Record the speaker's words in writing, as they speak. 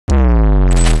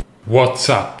What's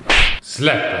up,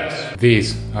 slappers?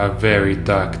 These are very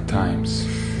dark times.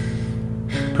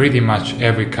 Pretty much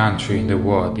every country in the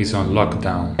world is on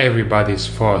lockdown. Everybody is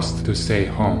forced to stay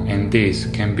home, and this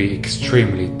can be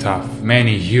extremely tough.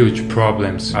 Many huge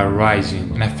problems are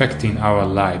rising and affecting our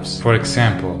lives. For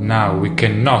example, now we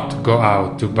cannot go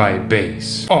out to buy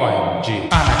bass.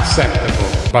 OMG,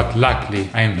 unacceptable. But luckily,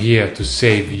 I am here to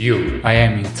save you. I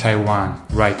am in Taiwan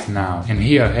right now, and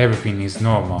here everything is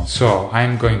normal. So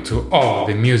I'm going to all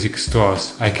the music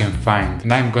stores I can find,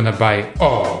 and I'm gonna buy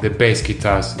all the bass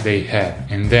guitars they have,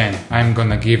 and then I'm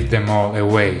gonna give them all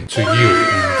away to you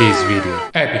in this video.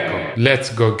 EPICO, let's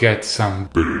go get some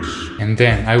bass. And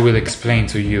then I will explain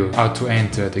to you how to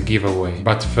enter the giveaway.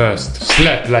 But first,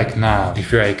 slap like now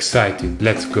if you are excited.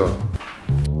 Let's go.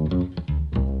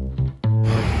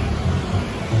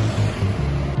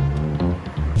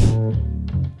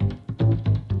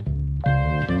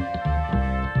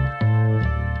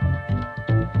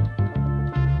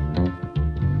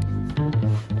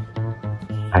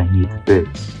 I need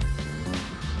bass.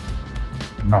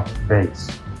 Not bass.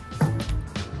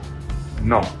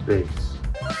 Not bass.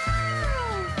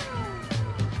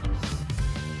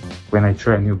 When I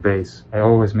try a new bass, I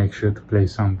always make sure to play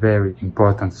some very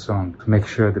important song to make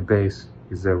sure the bass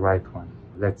is the right one.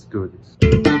 Let's do this.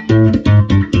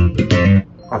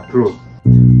 Approve.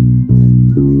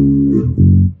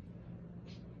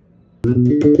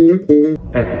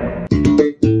 EPICO.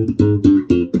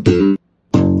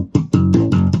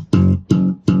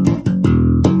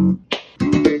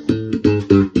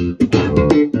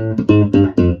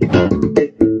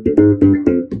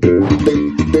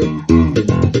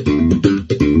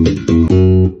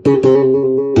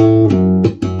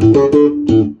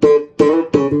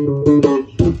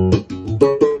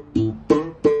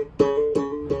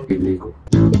 Illegal.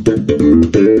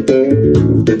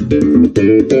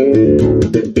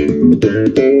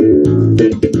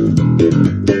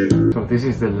 So this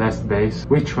is the last bass.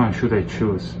 Which one should I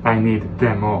choose? I need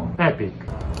them all. Epic.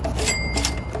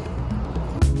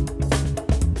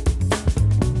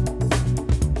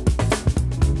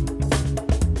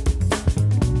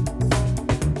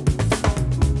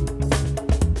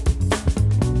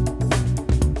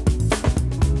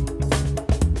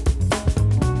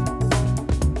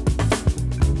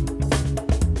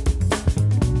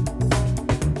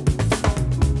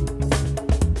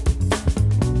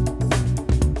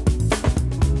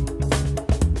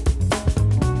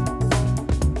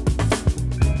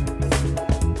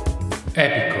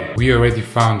 EPICO. We already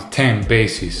found 10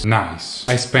 basses. Nice.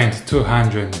 I spent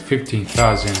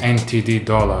 215,000 NTD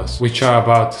dollars, which are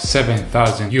about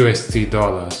 7,000 USD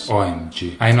dollars.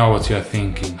 OMG. I know what you're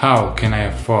thinking. How can I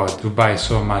afford to buy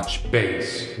so much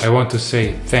bass? I want to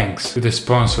say thanks to the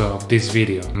sponsor of this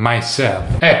video, myself,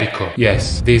 EPICO.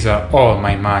 Yes, these are all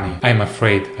my money. I'm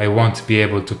afraid I won't be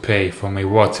able to pay for my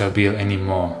water bill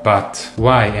anymore. But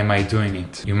why am I doing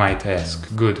it? You might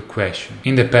ask. Good question.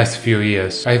 In the past few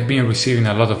years, I've been receiving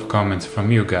a lot of comments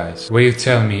from you guys where you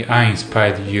tell me I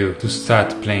inspired you to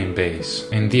start playing bass,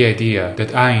 and the idea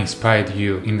that I inspired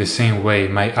you in the same way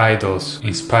my idols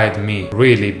inspired me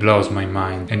really blows my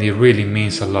mind, and it really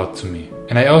means a lot to me.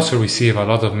 And I also receive a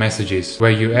lot of messages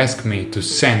where you ask me to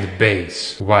send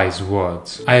bass, wise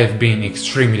words. I have been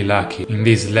extremely lucky in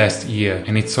this last year,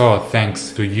 and it's all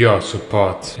thanks to your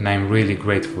support, and I'm really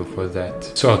grateful for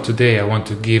that. So today I want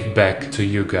to give back to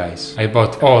you guys. I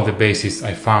bought all the basses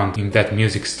I found in that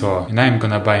music store, and I'm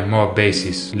gonna buy more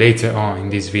basses later on in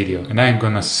this video, and I'm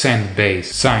gonna send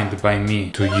bass signed by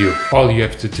me to you. All you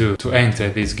have to do to enter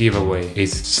this giveaway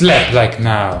is slap like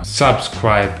now,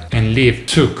 subscribe, and leave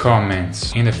 2 comments.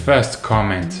 In the first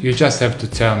comment, you just have to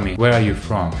tell me where are you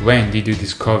from, when did you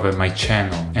discover my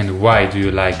channel, and why do you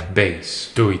like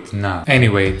bass. Do it now.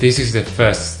 Anyway, this is the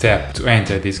first step to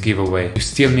enter this giveaway. You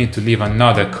still need to leave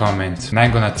another comment, and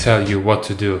I'm gonna tell you what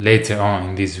to do later on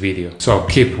in this video. So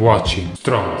keep watching.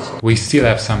 Strongs. We still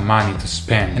have some money to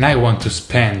spend, and I want to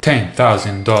spend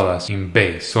 $10,000 in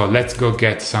bass. So let's go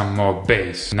get some more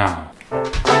bass now.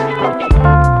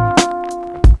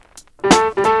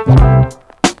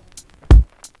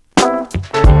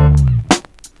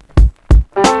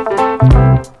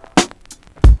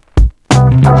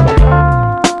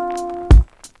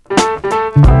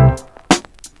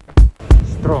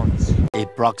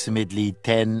 Approximately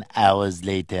 10 hours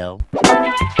later.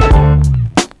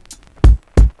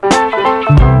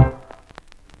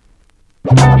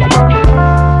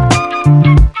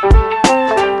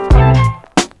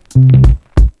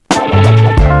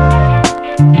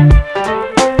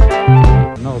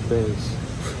 No bass.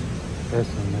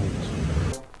 SMH.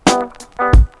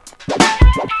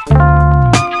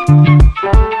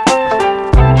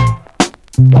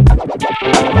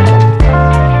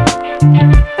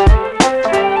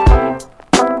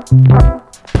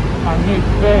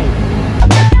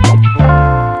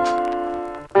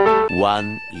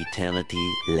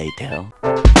 later.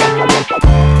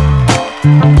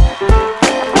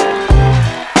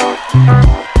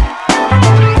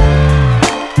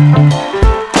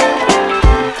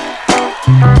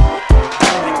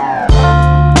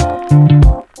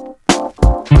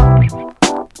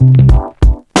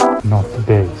 Not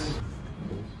bass.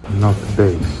 Not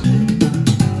bass.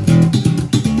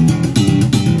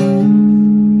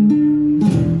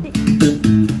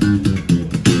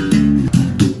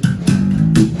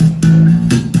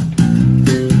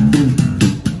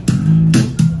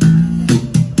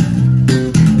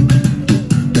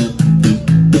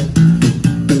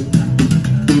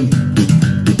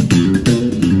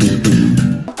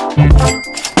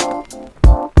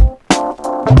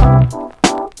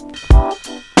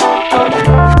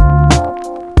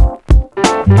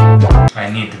 I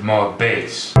need more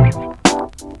bass.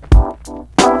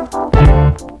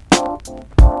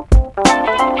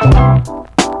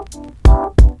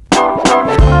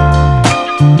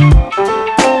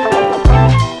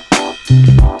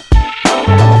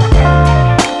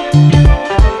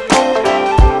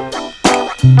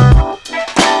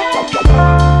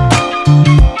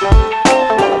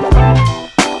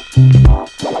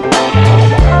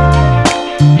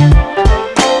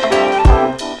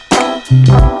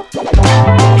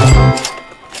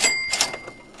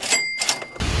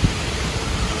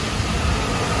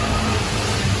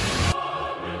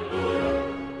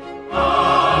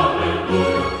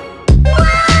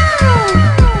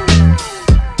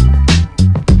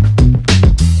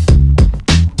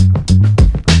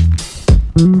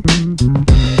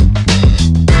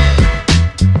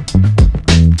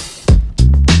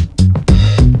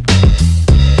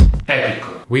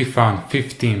 EPICO. We found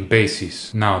 15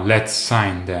 basses. Now let's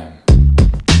sign them.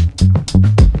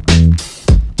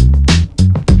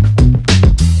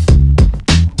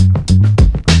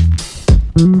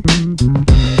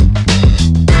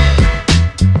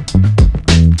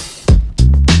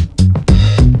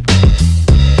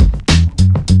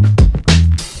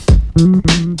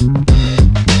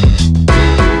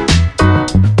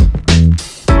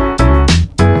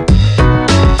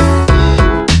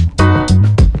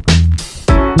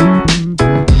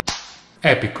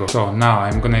 EPICO. So now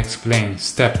I'm gonna explain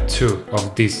step 2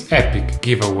 of this epic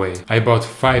giveaway. I bought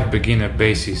 5 beginner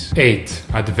basses, 8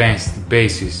 advanced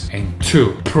basses and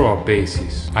 2 pro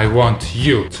basses. I want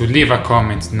you to leave a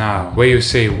comment now where you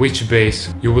say which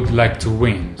bass you would like to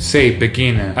win. Say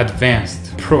beginner,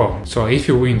 advanced, pro. So if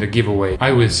you win the giveaway,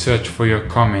 I will search for your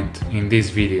comment in this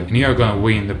video and you're gonna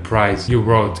win the prize you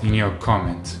wrote in your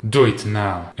comment. Do it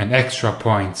now. And extra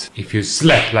points if you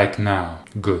slap like now.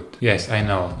 Good. Yes, I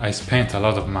know, I spent a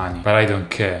lot of money, but I don't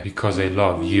care because I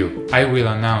love you. I will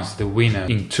announce the winner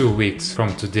in 2 weeks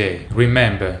from today.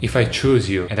 Remember, if I choose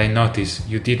you and I notice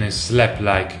you didn't slap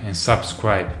like and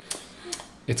subscribe,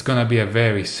 it's gonna be a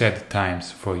very sad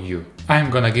times for you. I'm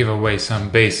gonna give away some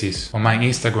basses on my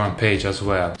Instagram page as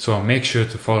well, so make sure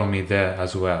to follow me there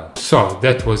as well. So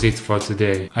that was it for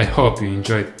today. I hope you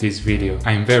enjoyed this video.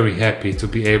 I'm very happy to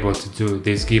be able to do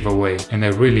this giveaway and I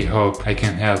really hope I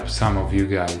can help some of you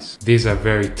guys. These are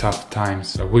very tough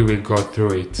times, but we will go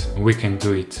through it and we can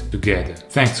do it together.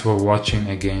 Thanks for watching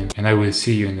again and I will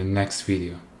see you in the next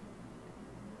video.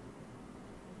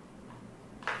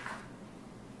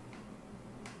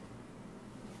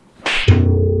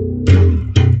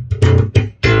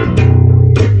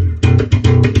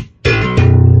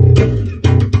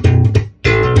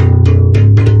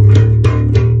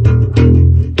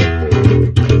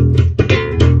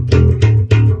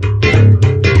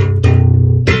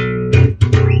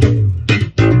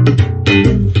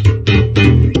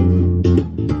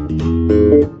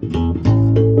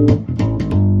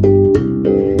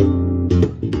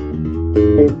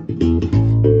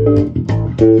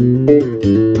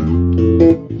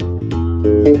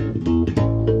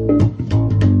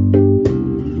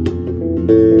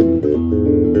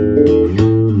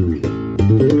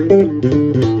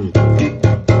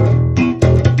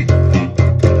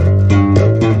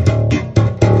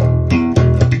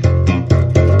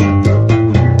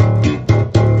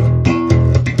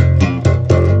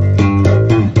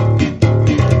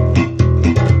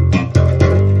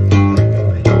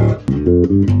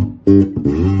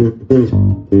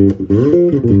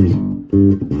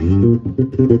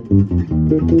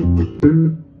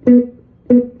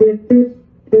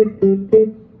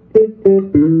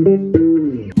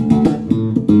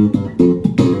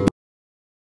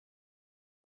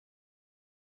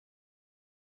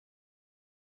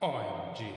 OMG.